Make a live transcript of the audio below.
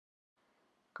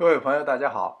各位朋友，大家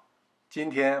好！今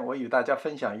天我与大家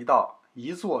分享一道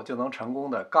一做就能成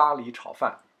功的咖喱炒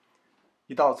饭。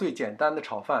一道最简单的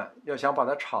炒饭，要想把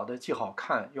它炒得既好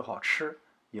看又好吃，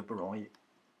也不容易。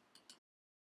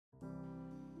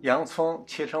洋葱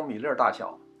切成米粒儿大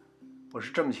小，我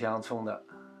是这么切洋葱的，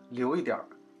留一点儿，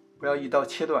不要一刀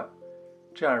切断，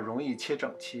这样容易切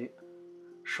整齐，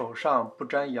手上不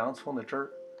沾洋葱的汁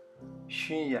儿，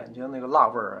熏眼睛那个辣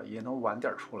味儿也能晚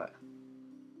点出来。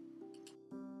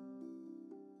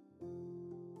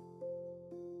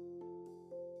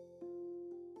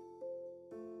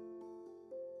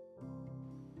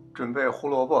准备胡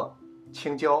萝卜、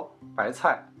青椒、白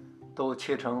菜都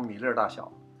切成米粒大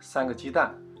小，3个鸡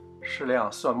蛋，适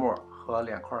量蒜末和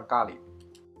2块咖喱。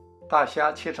大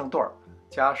虾切成段，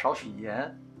加少许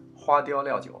盐、花雕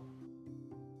料酒。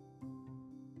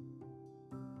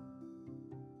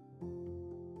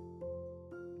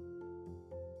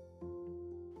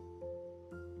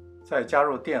再加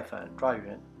入淀粉抓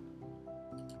匀，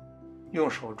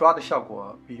用手抓的效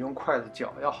果比用筷子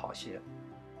搅要好些。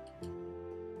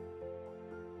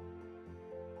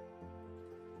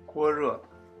锅热，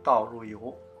倒入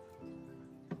油，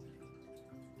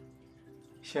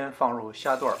先放入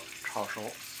虾段炒熟。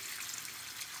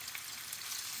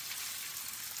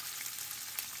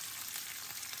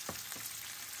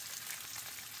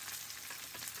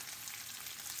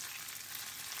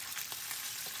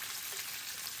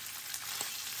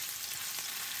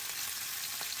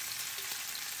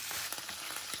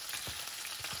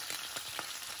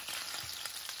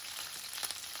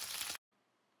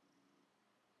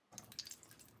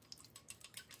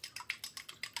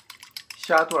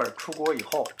虾段出锅以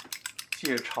后，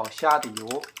借炒虾的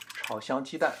油炒香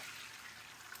鸡蛋。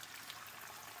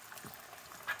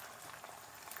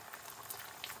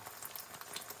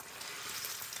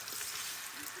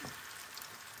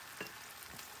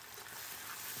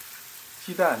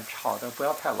鸡蛋炒的不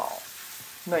要太老，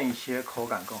嫩一些口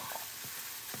感更好。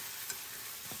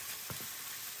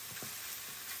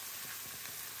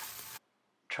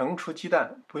盛出鸡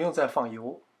蛋，不用再放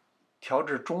油，调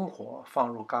至中火放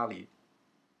入咖喱。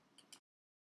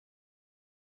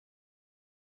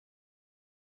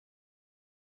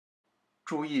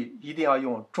注意一定要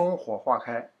用中火化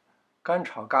开，干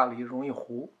炒咖喱容易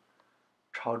糊。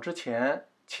炒之前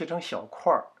切成小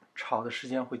块，炒的时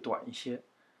间会短一些。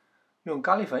用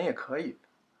咖喱粉也可以，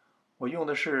我用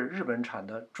的是日本产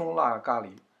的中辣咖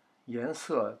喱，颜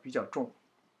色比较重。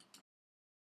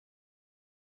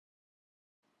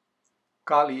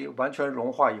咖喱完全融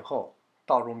化以后，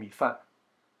倒入米饭。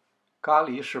咖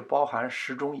喱是包含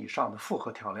10种以上的复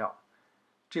合调料，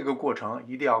这个过程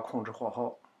一定要控制火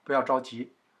候，不要着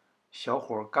急，小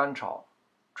火干炒，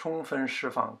充分释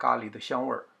放咖喱的香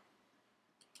味儿。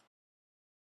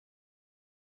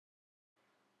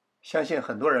相信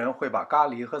很多人会把咖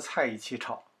喱和菜一起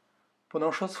炒，不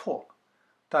能说错，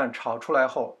但炒出来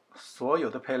后，所有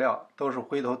的配料都是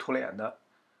灰头土脸的，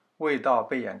味道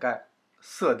被掩盖，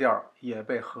色调也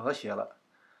被和谐了。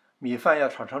米饭要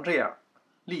炒成这样，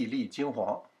粒粒金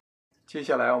黄。接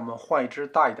下来我们换一只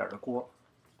大一点的锅，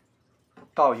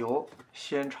倒油，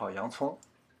先炒洋葱。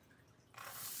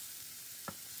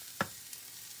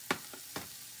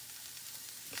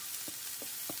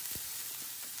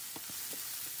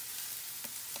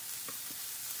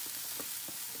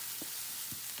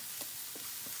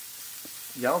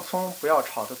洋葱不要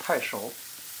炒得太熟，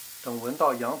等闻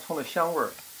到洋葱的香味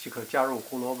即可加入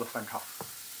胡萝卜翻炒。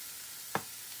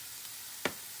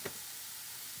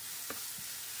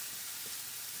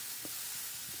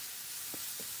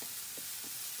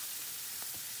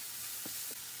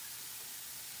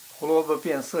胡萝卜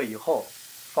变色以后，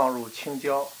放入青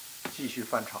椒，继续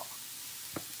翻炒。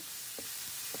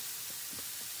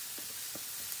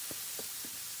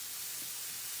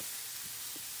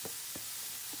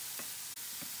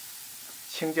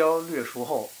青椒略熟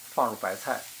后，放入白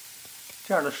菜。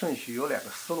这样的顺序有2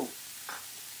个思路：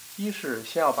一是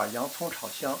先要把洋葱炒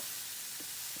香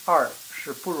；2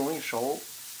是不容易熟、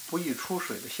不易出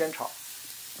水的先炒。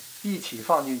一起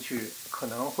放进去可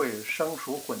能会生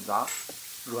熟混杂，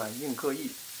软硬各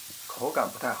异，口感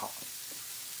不太好。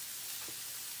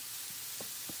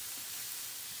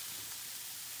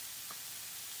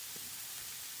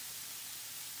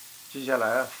接下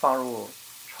来放入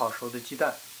炒熟的鸡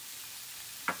蛋。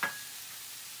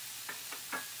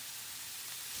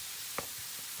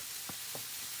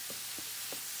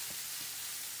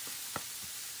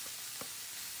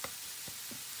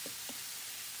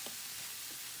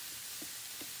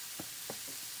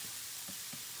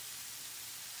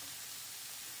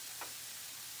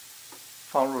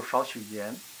放入少许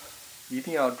盐，一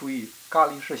定要注意咖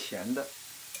喱是咸的，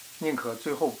宁可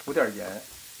最后补点盐，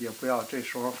也不要这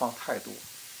时候放太多。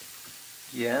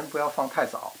盐不要放太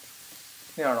早，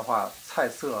那样的话菜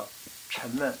色沉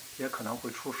闷，也可能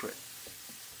会出水。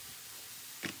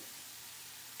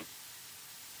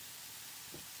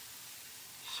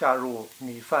下入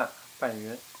米饭拌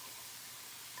匀，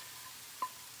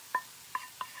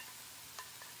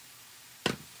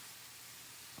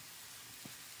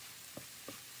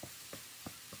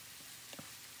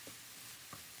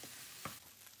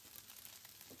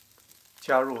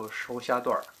加入熟虾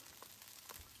段，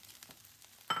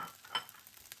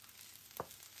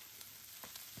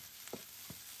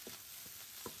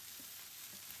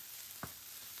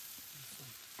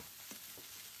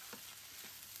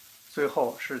最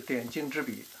后是点睛之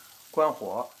笔，关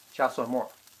火加蒜末，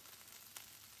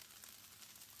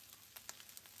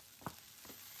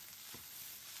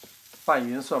拌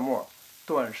匀蒜末，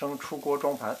断生出锅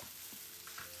装盘。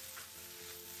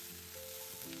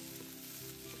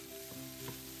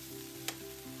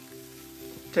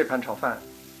这盘炒饭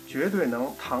绝对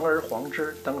能堂而皇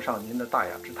之登上您的大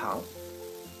雅之堂，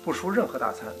不输任何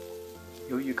大餐。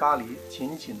由于咖喱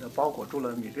紧紧地包裹住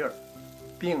了米粒儿，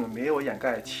并没有掩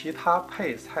盖其他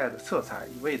配菜的色彩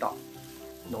与味道，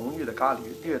浓郁的咖喱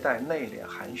略带内敛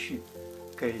含蓄，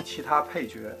给其他配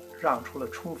角让出了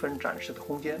充分展示的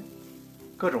空间。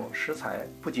各种食材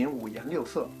不仅五颜六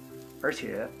色，而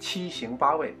且七型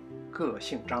八味，个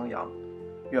性张扬。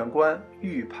远观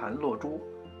玉盘落珠，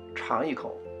尝一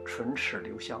口唇齿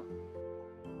留香。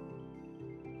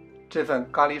这份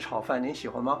咖喱炒饭您喜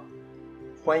欢吗？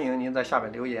欢迎您在下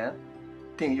面留言，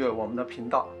订阅我们的频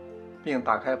道，并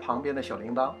打开旁边的小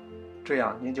铃铛，这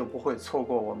样您就不会错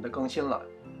过我们的更新了。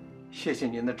谢谢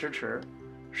您的支持，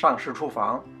尚食厨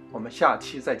房，我们下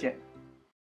期再见。